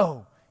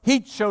 No,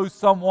 he chose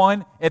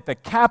someone at the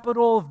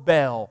capital of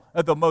Baal,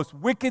 of the most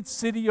wicked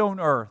city on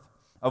earth,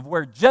 of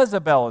where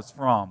Jezebel is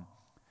from.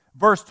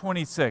 Verse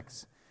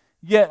 26,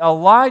 yet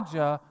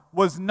Elijah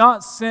was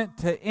not sent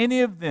to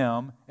any of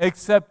them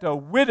except a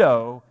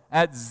widow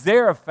at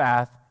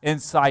Zarephath in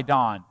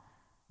Sidon.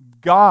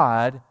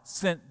 God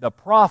sent the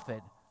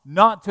prophet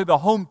not to the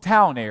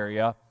hometown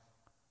area,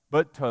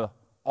 but to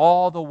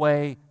all the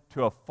way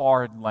to a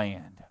foreign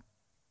land.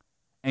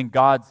 And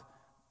God's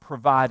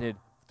provided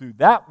through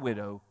that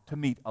widow to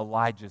meet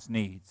Elijah's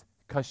needs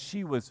because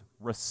she was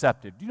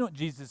receptive. Do you know what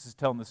Jesus is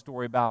telling the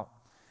story about?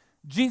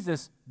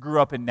 Jesus grew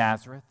up in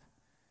Nazareth.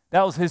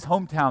 That was his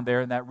hometown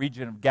there in that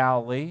region of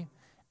Galilee.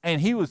 And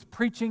he was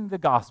preaching the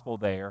gospel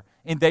there,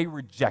 and they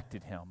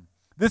rejected him.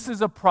 This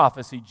is a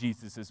prophecy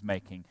Jesus is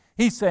making.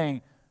 He's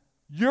saying,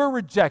 you're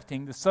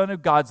rejecting the Son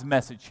of God's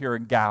message here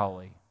in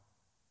Galilee.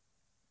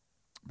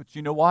 But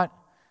you know what?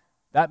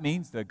 That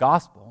means the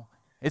gospel,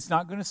 it's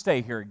not going to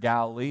stay here in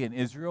Galilee and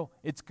Israel.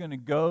 It's going to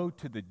go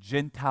to the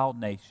Gentile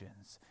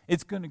nations.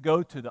 It's going to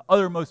go to the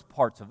uttermost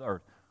parts of the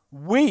earth.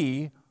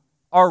 We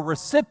are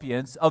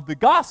recipients of the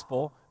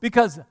gospel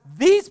because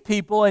these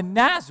people in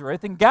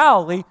Nazareth and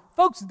Galilee,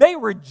 folks, they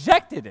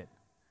rejected it.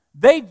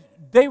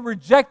 They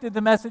rejected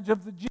the message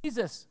of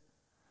Jesus.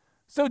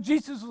 So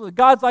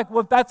God's like,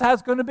 well, if that's how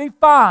it's going to be,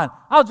 fine.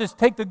 I'll just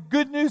take the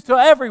good news to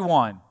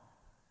everyone.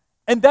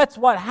 And that's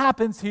what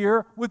happens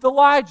here with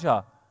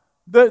Elijah.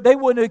 They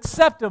wouldn't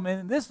accept him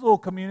in this little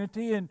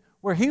community and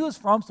where he was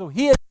from, so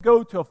he had to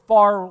go to a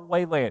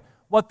faraway land.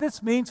 What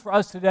this means for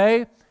us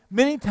today,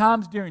 many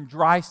times during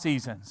dry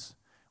seasons,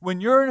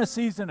 when you're in a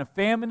season of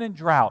famine and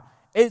drought,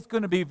 it's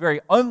going to be very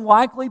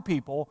unlikely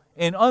people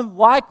in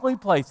unlikely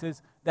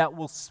places that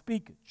will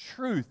speak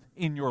truth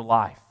in your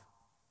life.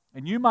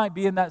 And you might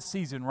be in that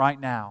season right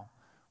now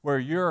where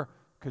you're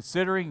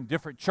considering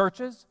different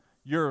churches,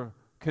 you're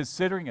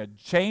considering a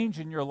change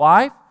in your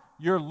life,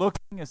 you're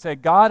looking and say,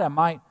 God,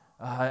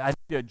 I need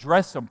to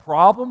address some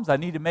problems, I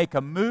need to make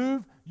a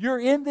move. You're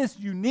in this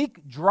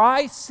unique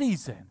dry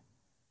season,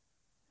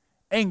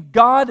 and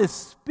God is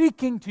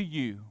speaking to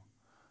you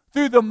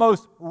through the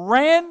most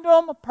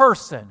random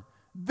person.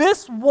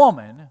 This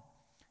woman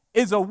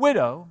is a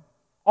widow.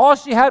 All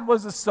she had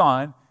was a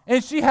son,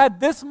 and she had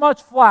this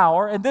much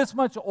flour and this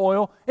much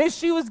oil, and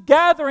she was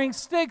gathering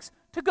sticks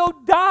to go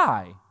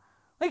die.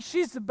 Like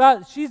she's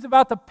about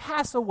to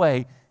pass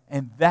away,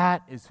 and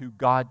that is who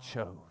God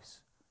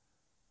chose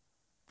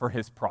for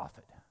his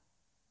prophet.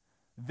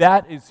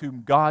 That is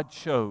whom God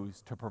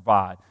chose to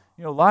provide.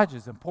 You know, Elijah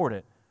is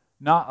important.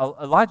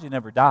 Elijah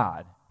never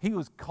died. He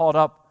was caught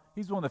up.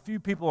 He's one of the few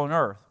people on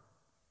earth.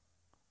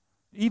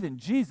 Even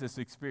Jesus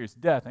experienced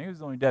death, and he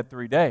was only dead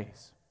 3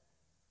 days.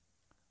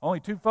 Only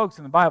 2 folks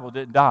in the Bible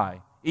didn't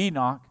die,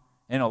 Enoch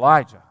and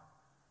Elijah.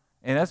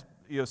 And that's,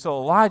 so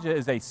Elijah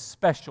is a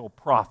special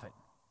prophet.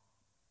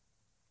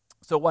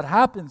 So what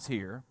happens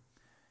here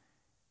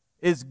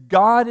is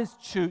God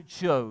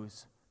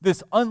chose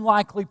this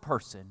unlikely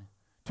person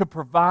to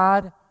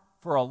provide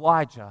for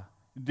Elijah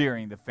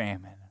during the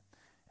famine.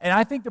 And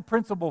I think the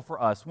principle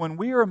for us, when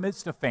we are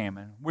amidst a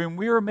famine, when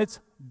we are amidst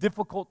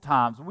difficult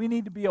times, we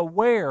need to be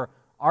aware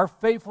our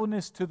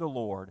faithfulness to the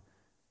Lord,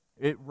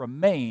 it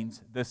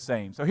remains the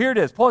same. So here it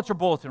is. Pull out your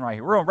bulletin right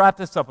here. We're going to wrap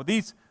this up with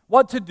these,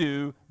 what to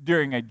do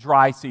during a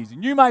dry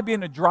season. You might be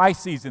in a dry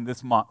season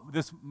this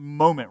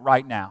moment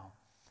right now.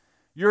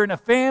 You're in a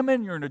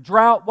famine, you're in a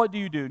drought. What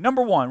do?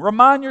 Number 1,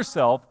 remind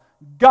yourself,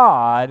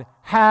 God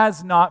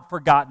has not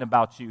forgotten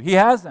about you. He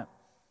hasn't.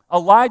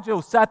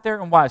 Elijah sat there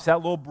and watched that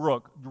little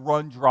brook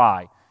run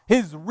dry.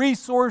 His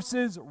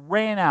resources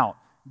ran out.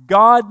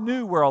 God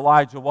knew where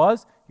Elijah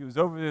was. He was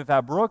over there at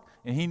that brook,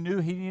 and he knew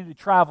he needed to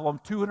travel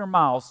 200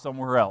 miles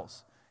somewhere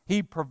else.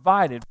 He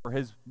provided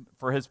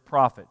for his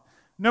prophet.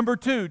 Number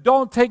 2,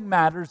 don't take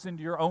matters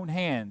into your own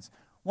hands.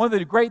 One of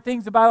the great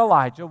things about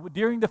Elijah,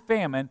 during the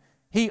famine,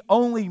 he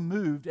only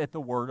moved at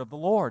the word of the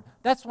Lord.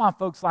 That's why,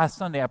 folks, last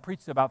Sunday I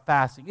preached about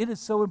fasting. It is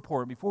so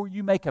important before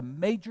you make a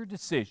major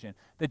decision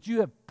that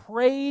you have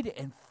prayed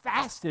and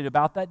fasted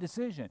about that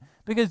decision.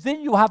 Because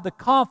then you'll have the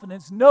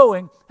confidence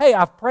knowing, hey,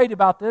 I've prayed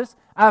about this,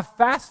 I've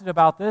fasted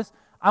about this,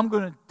 I'm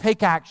going to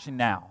take action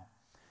now.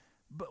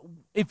 But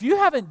if you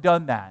haven't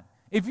done that,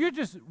 if you're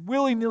just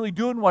willy-nilly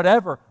doing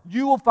whatever,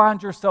 you will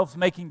find yourselves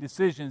making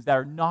decisions that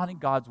are not in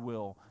God's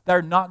will, that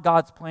are not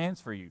God's plans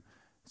for you.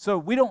 So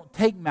we don't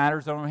take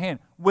matters in our own hand.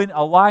 When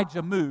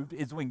Elijah moved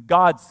is when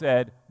God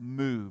said,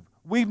 move.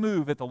 We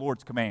move at the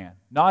Lord's command,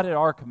 not at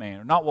our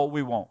command, or not what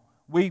we want.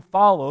 We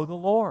follow the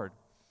Lord.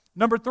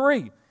 Number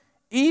 3,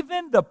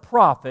 even the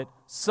prophet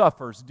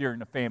suffers during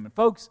the famine.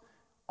 Folks,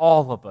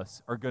 all of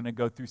us are going to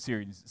go through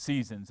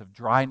seasons of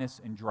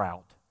dryness and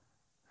drought.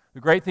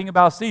 The great thing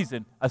about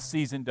a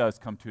season does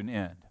come to an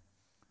end.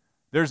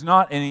 There's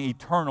not any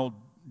eternal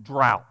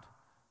drought.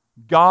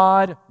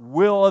 God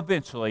will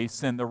eventually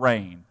send the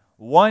rain.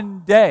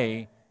 One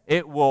day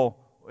it will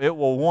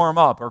warm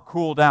up or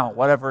cool down,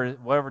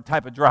 whatever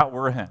type of drought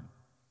we're in,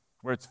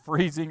 where it's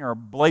freezing or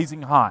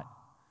blazing hot.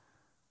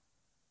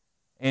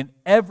 And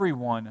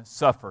everyone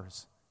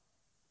suffers.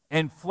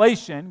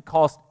 Inflation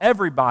costs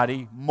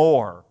everybody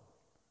more.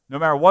 No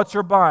matter what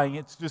you're buying,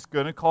 it's just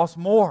going to cost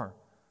more.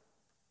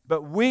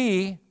 But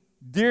we,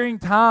 during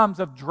times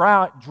of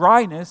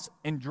dryness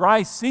and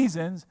dry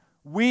seasons,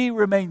 we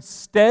remain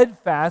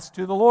steadfast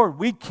to the Lord.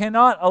 We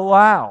cannot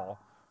allow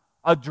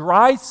a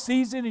dry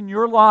season in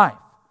your life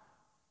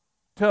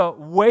to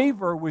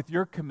waver with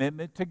your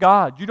commitment to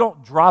God. You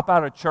don't drop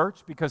out of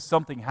church because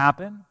something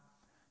happened.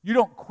 You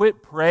don't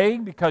quit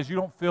praying because you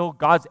don't feel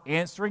God's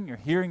answering, you're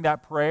hearing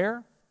that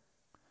prayer.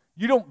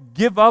 You don't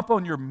give up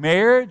on your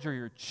marriage or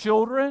your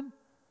children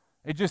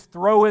and just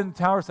throw in the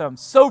towel and say, I'm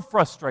so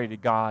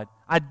frustrated, God.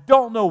 I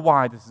don't know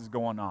why this is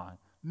going on.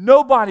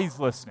 Nobody's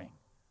listening.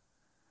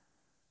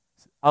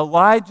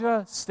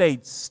 Elijah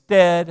stayed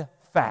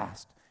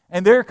steadfast.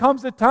 And there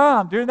comes a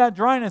time during that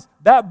dryness,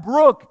 that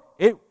brook,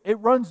 it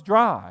runs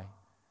dry.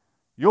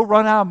 You'll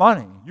run out of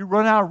money. You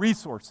run out of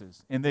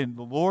resources. And then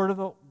the word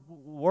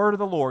of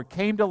the Lord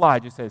came to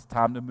Elijah and said, it's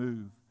time to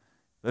move.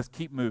 Let's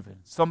keep moving.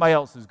 Somebody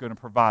else is going to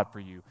provide for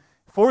you.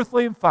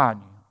 Fourthly and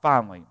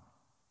finally,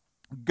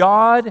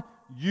 God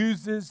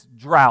uses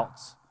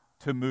droughts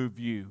to move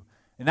you.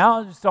 And now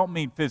I just don't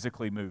mean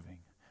physically moving.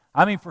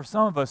 I mean for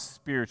some of us,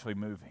 spiritually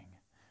moving.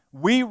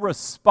 We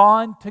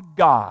respond to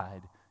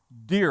God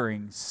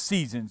during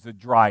seasons of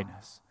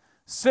dryness.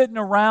 Sitting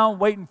around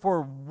waiting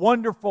for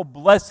wonderful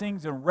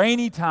blessings and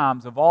rainy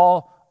times of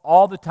all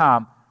all the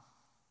time.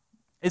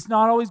 It's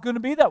not always going to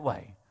be that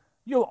way.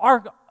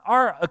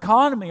 Our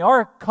economy,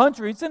 our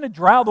country, it's in a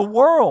drought. The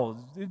world,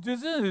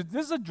 this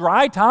is a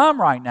dry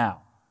time right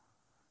now.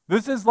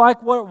 This is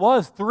like what it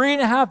was,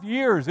 3.5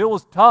 years. It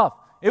was tough.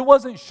 It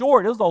wasn't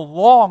short. It was a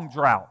long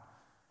drought.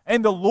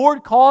 And the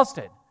Lord caused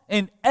it.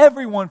 And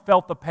everyone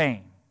felt the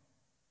pain.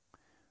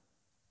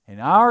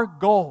 And our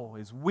goal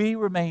is we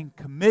remain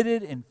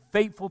committed and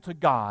faithful to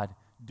God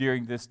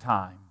during this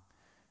time.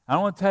 I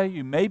want to tell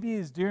you, maybe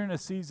it's during a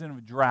season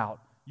of drought,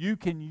 you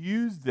can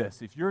use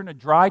this, if you're in a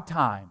dry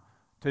time,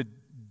 to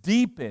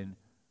deepen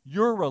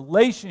your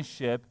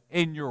relationship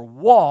and your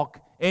walk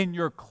and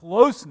your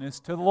closeness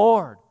to the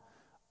Lord.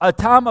 A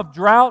time of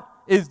drought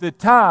is the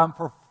time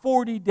for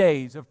 40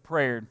 days of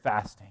prayer and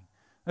fasting.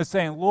 It's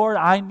saying, Lord,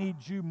 I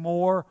need you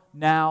more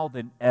now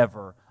than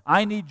ever.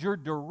 I need your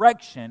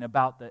direction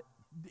about the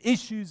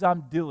issues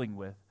I'm dealing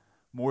with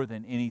more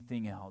than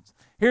anything else.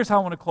 Here's how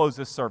I want to close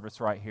this service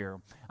right here.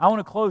 I want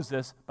to close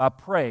this by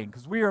praying,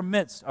 because we are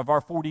amidst of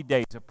our 40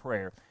 days of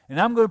prayer. And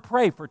I'm going to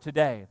pray for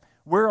today.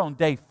 We're on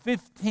day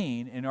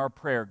 15 in our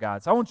prayer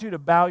guide. So I want you to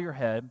bow your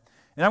head,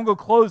 and I'm going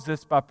to close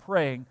this by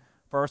praying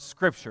for our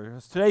scripture.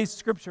 Today's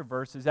scripture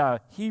verse is out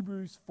of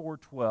Hebrews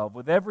 4:12.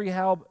 With every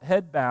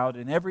head bowed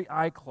and every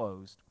eye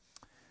closed,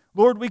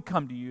 Lord, we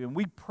come to you and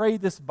we pray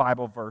this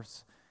Bible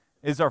verse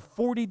is our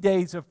 40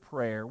 days of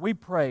prayer. We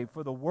pray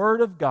for the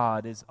Word of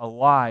God is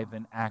alive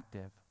and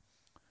active,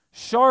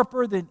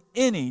 sharper than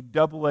any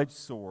double-edged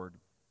sword.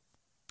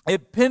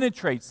 It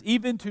penetrates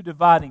even to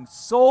dividing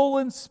soul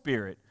and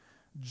spirit,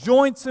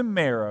 joints and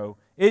marrow.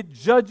 It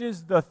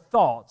judges the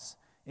thoughts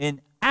and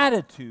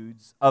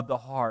attitudes of the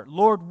heart.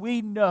 Lord,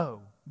 we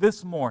know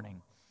this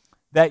morning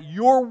that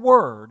your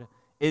Word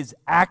is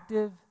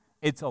active,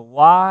 it's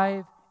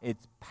alive,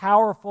 it's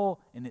powerful,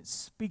 and it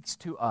speaks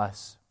to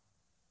us.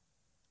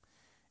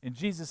 And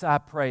Jesus, I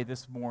pray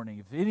this morning,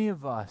 if any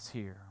of us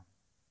here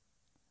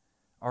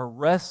are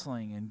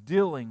wrestling and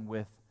dealing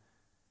with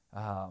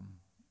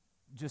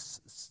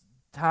just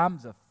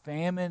times of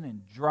famine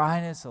and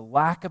dryness, a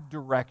lack of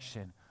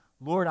direction,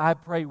 Lord, I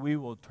pray we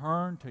will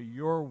turn to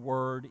your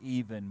word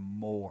even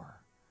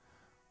more.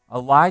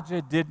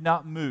 Elijah did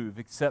not move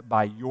except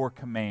by your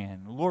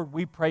command. Lord,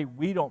 we pray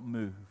we don't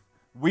move.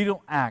 We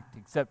don't act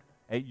except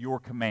at your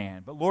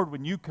command. But Lord,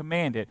 when you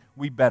command it,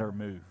 we better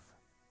move.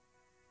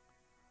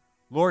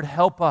 Lord,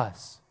 help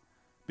us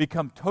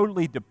become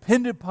totally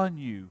dependent upon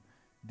you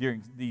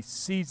during these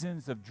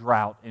seasons of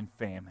drought and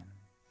famine.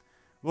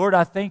 Lord,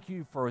 I thank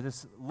you for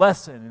this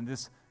lesson and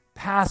this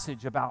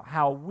passage about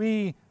how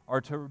we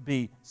are to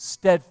be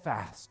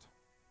steadfast,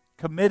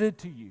 committed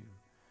to you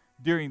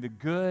during the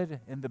good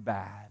and the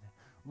bad.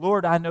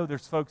 Lord, I know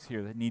there's folks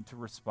here that need to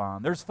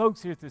respond. There's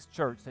folks here at this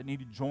church that need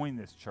to join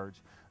this church.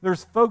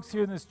 There's folks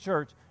here in this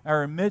church that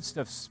are in the midst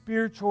of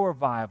spiritual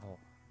revival.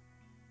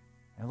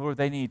 And Lord,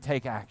 they need to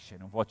take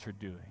action of what you're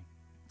doing.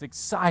 It's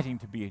exciting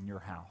to be in your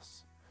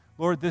house.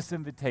 Lord, this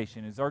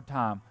invitation is our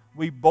time.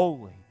 We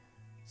boldly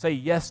say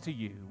yes to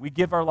you. We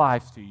give our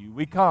lives to you.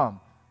 We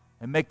come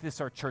and make this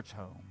our church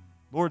home.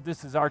 Lord,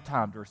 this is our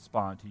time to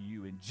respond to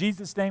you. In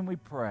Jesus' name we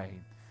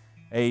pray.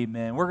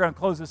 Amen. We're going to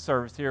close this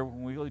service here.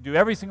 We do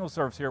every single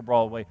service here at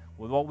Broadway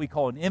with what we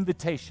call an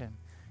invitation.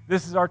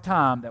 This is our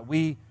time that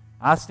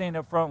I stand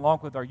up front along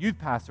with our youth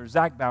pastor,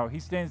 Zach Bauer. He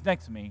stands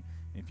next to me.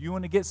 If you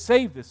want to get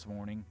saved this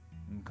morning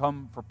and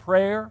come for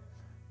prayer,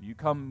 you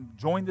come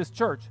join this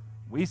church,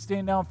 we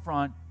stand down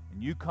front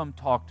and you come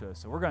talk to us.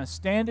 So we're going to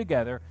stand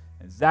together,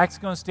 and Zach's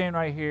going to stand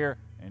right here,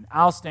 and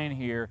I'll stand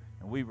here,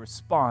 and we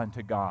respond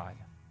to God.